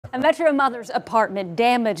A Metro mother's apartment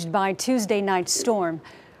damaged by Tuesday night's storm.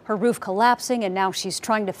 Her roof collapsing, and now she's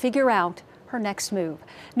trying to figure out her next move.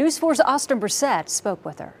 News 4's Austin Brissett spoke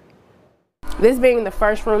with her. This being the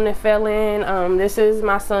first room that fell in, this is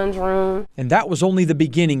my son's room. And that was only the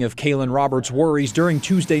beginning of Kaylin Roberts' worries during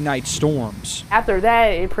Tuesday night storms. After that,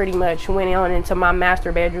 it pretty much went on into my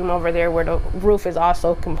master bedroom over there where the roof is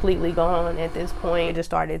also completely gone at this point. It just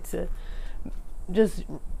started to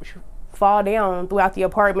fall down throughout the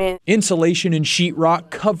apartment. Insulation and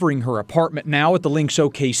sheetrock covering her apartment now at the Lynx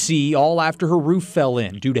OKC, all after her roof fell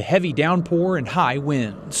in due to heavy downpour and high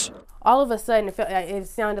winds. All of a sudden, it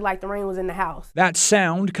sounded like the rain was in the house. That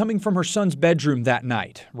sound coming from her son's bedroom that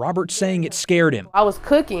night. Roberts saying it scared him. I was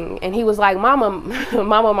cooking, and he was like, Mama,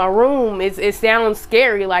 my room, it sounds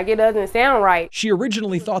scary, like it doesn't sound right. She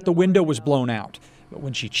originally thought the window was blown out, but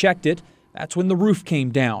when she checked it, that's when the roof came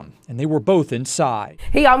down, and they were both inside.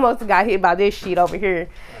 He almost got hit by this sheet over here,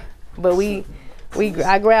 but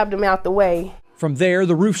I grabbed him out the way. From there,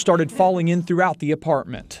 the roof started falling in throughout the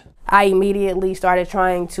apartment. I immediately started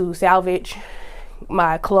trying to salvage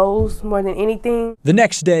my clothes more than anything. The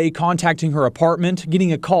next day, contacting her apartment,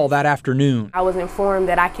 getting a call that afternoon. I was informed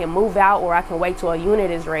that I can move out or I can wait till a unit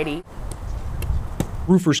is ready.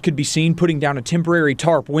 Roofers could be seen putting down a temporary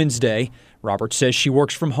tarp Wednesday. Roberts says she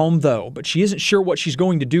works from home though, but she isn't sure what she's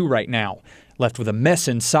going to do right now. Left with a mess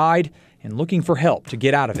inside and looking for help to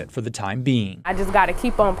get out of it for the time being. I just got to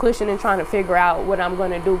keep on pushing and trying to figure out what I'm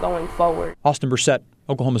going to do going forward. Austin Brissett,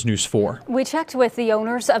 Oklahoma's News 4. We checked with the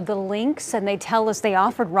owners of the Lynx, and they tell us they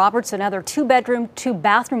offered Roberts another 2-bedroom,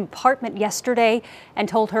 2-bathroom apartment yesterday and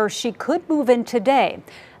told her she could move in today.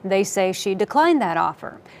 They say she declined that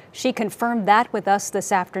offer. She confirmed that with us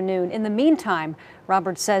this afternoon. In the meantime,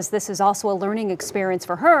 Roberts says this is also a learning experience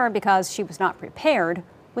for her because she was not prepared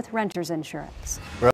with renter's insurance.